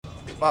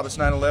Bob, it's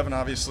 9/11,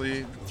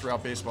 obviously.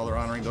 Throughout baseball, they're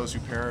honoring those who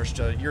perished.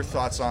 Your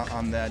thoughts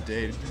on that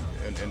day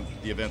and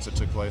the events that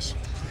took place?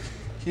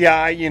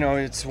 Yeah,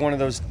 it's one of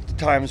those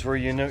times where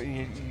you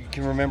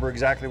can remember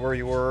exactly where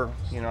you were.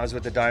 I was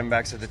with the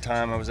Diamondbacks at the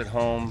time. I was at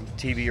home,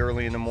 TV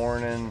early in the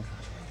morning,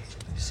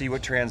 see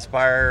what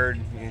transpired.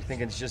 You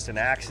think it's just an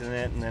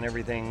accident, and then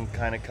everything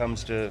kind of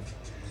comes to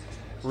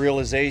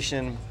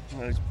realization.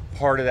 It's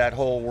part of that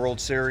whole World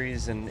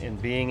Series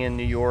and being in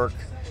New York.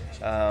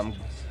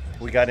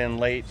 We got in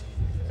late,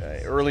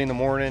 early in the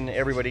morning.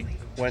 Everybody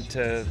went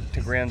to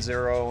Ground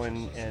Zero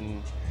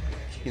and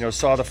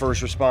saw the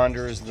first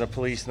responders, the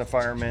police and the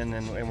firemen,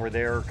 and were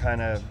there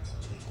kind of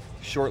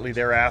shortly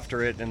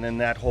thereafter it. And then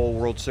that whole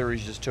World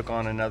Series just took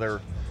on another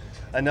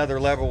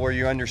level where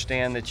you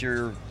understand that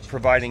you're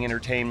providing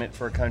entertainment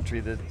for a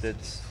country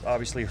that's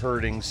obviously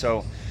hurting.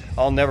 So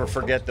I'll never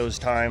forget those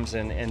times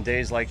and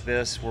days like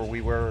this where we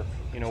wear,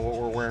 what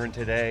we're wearing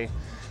today,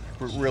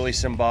 really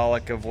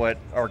symbolic of what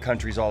our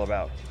country's all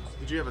about.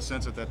 Did you have a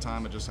sense at that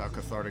time of just how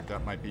cathartic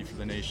that might be for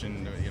the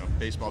nation?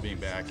 Baseball being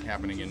back,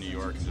 happening in New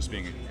York, and just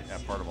being a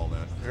part of all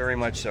that. Very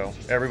much so.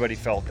 Everybody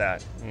felt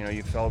that.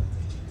 You felt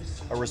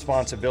a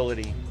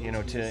responsibility,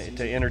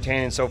 to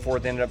entertain and so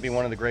forth. It ended up being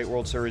one of the great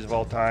World Series of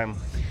all time.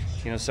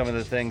 Some of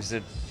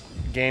the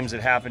games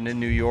that happened in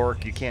New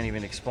York, you can't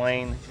even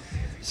explain.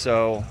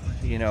 So,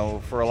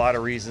 for a lot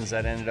of reasons,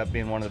 that ended up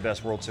being one of the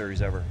best World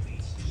Series ever.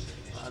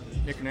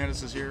 Nick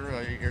Hernandez is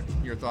here.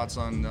 Your thoughts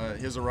on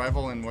his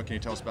arrival, and what can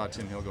you tell us about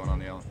Tim Hill going on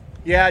the IL?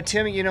 Yeah,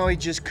 Tim, he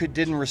just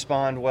didn't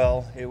respond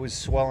well. It was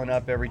swelling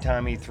up every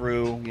time he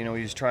threw. He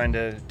was trying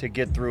to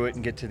get through it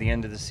and get to the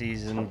end of the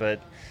season, but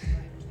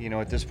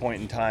at this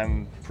point in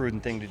time,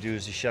 prudent thing to do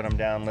is to shut him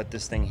down, let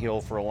this thing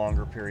heal for a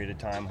longer period of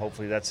time.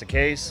 Hopefully that's the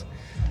case.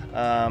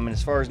 And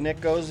as far as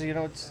Nick goes,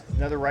 it's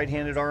another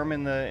right-handed arm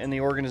in the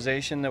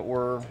organization that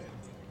we're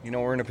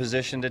in a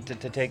position to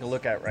take a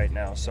look at right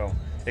now. So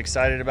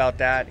excited about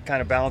that. It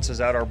kind of balances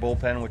out our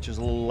bullpen, which is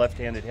a little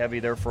left-handed heavy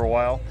there for a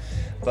while.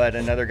 But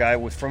another guy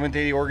from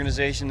the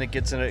organization that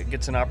gets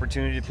an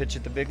opportunity to pitch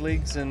at the big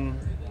leagues, and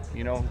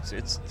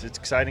it's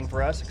exciting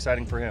for us,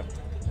 exciting for him.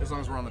 As long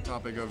as we're on the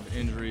topic of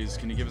injuries,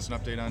 can you give us an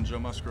update on Joe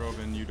Musgrove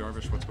and Yu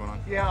Darvish? What's going on?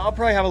 Yeah, I'll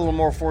probably have a little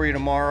more for you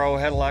tomorrow.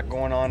 Had a lot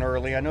going on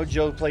early. I know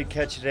Joe played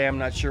catch today. I'm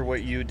not sure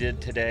what you did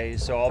today,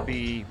 so I'll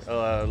be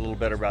a little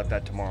better about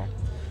that tomorrow.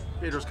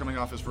 Pedro's coming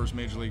off his first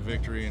Major League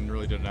victory and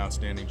really did an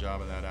outstanding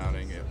job in that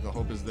outing. The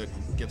hope is that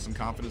get some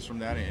confidence from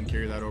that and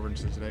carry that over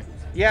into today.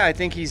 Yeah, I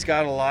think he's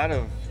got a lot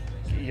of,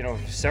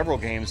 several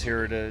games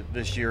here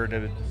this year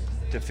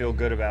to feel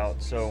good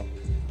about. So,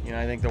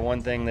 I think the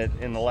one thing that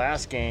in the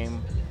last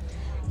game,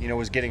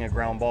 was getting a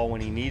ground ball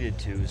when he needed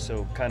to.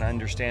 So kind of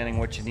understanding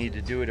what you need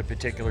to do at a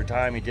particular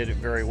time. He did it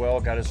very well,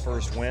 got his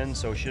first win,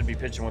 so should be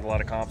pitching with a lot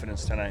of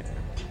confidence tonight.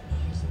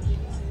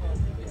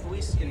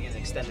 Luis is going to get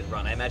an extended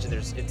run. I imagine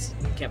it's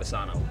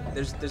Campusano.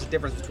 There's a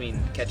difference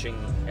between catching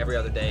every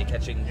other day,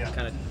 catching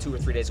kind of 2 or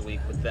 3 days a week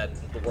with the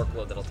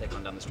workload that'll take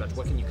on down the stretch.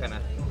 What can you kind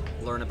of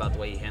learn about the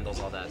way he handles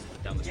all that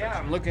down the stretch? Yeah,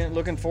 I'm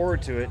looking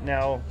forward to it.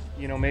 Now,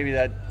 maybe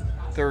that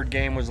third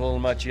game was a little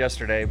much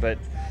yesterday, but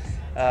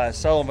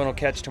Sullivan will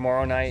catch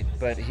tomorrow night,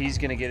 but he's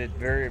going to get at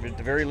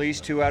the very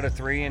least 2 out of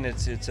 3, and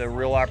it's a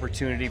real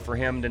opportunity for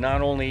him to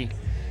not only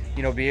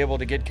be able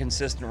to get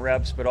consistent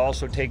reps, but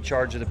also take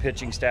charge of the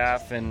pitching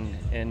staff and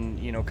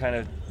kind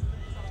of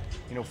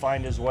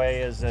find his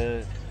way as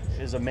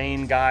a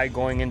main guy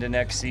going into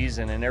next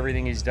season. And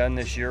everything he's done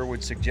this year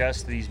would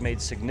suggest that he's made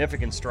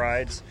significant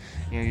strides.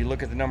 You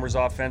look at the numbers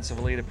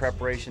offensively, the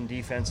preparation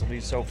defensively,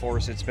 so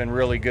forth. It's been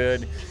really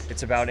good.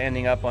 It's about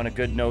ending up on a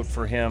good note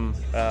for him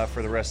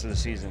for the rest of the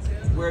season.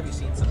 Where have you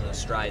seen some of those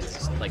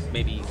strides, like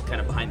maybe kind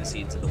of behind the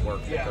scenes of the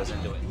work that goes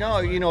into it?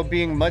 No,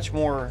 being much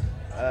more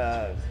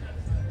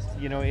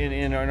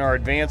in our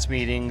advance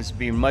meetings,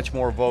 being much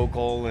more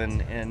vocal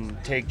and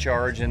take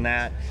charge in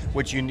that,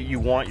 which you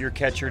want your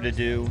catcher to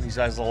do. He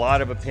has a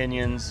lot of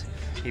opinions.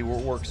 He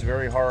works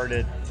very hard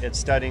at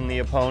studying the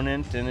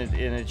opponent, and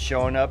it's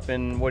showing up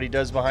in what he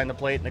does behind the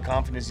plate and the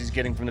confidence he's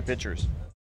getting from the pitchers.